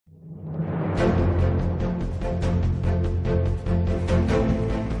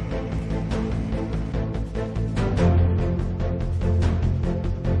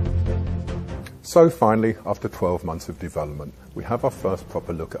So finally, after 12 months of development, we have our first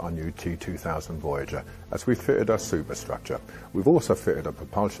proper look at our new T-2000 Voyager, as we've fitted our superstructure. We've also fitted a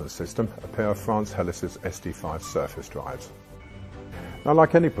propulsion system, a pair of France Hélices SD5 surface drives. Now,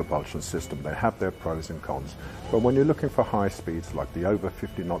 like any propulsion system, they have their pros and cons, but when you're looking for high speeds like the over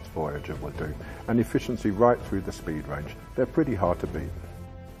 50 knots Voyager will do, and efficiency right through the speed range, they're pretty hard to beat.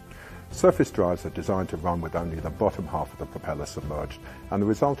 Surface drives are designed to run with only the bottom half of the propeller submerged, and the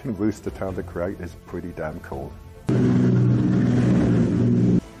resulting rooster tail they create is pretty damn cool.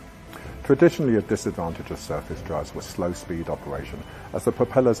 Traditionally, a disadvantage of surface drives was slow speed operation, as the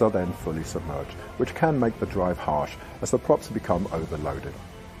propellers are then fully submerged, which can make the drive harsh as the props become overloaded.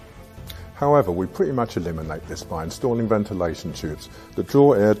 However, we pretty much eliminate this by installing ventilation tubes that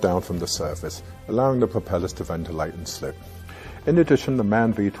draw air down from the surface, allowing the propellers to ventilate and slip. In addition, the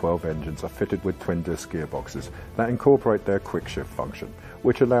MAN V12 engines are fitted with twin-disc gearboxes that incorporate their quick-shift function,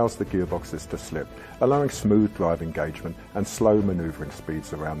 which allows the gearboxes to slip, allowing smooth drive engagement and slow manoeuvring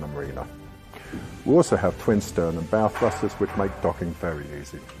speeds around the marina. We also have twin stern and bow thrusters, which make docking very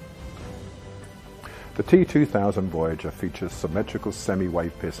easy. The T-2000 Voyager features symmetrical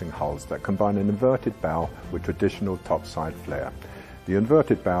semi-wave piercing hulls that combine an inverted bow with traditional topside flare. The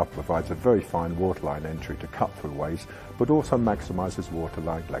inverted bow provides a very fine waterline entry to cut through waves, but also maximises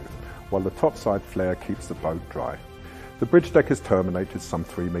waterline length, while the topside flare keeps the boat dry. The bridge deck is terminated some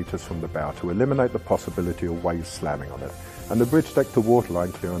 3 metres from the bow to eliminate the possibility of waves slamming on it, and the bridge deck to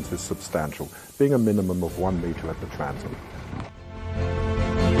waterline clearance is substantial, being a minimum of 1 metre at the transom.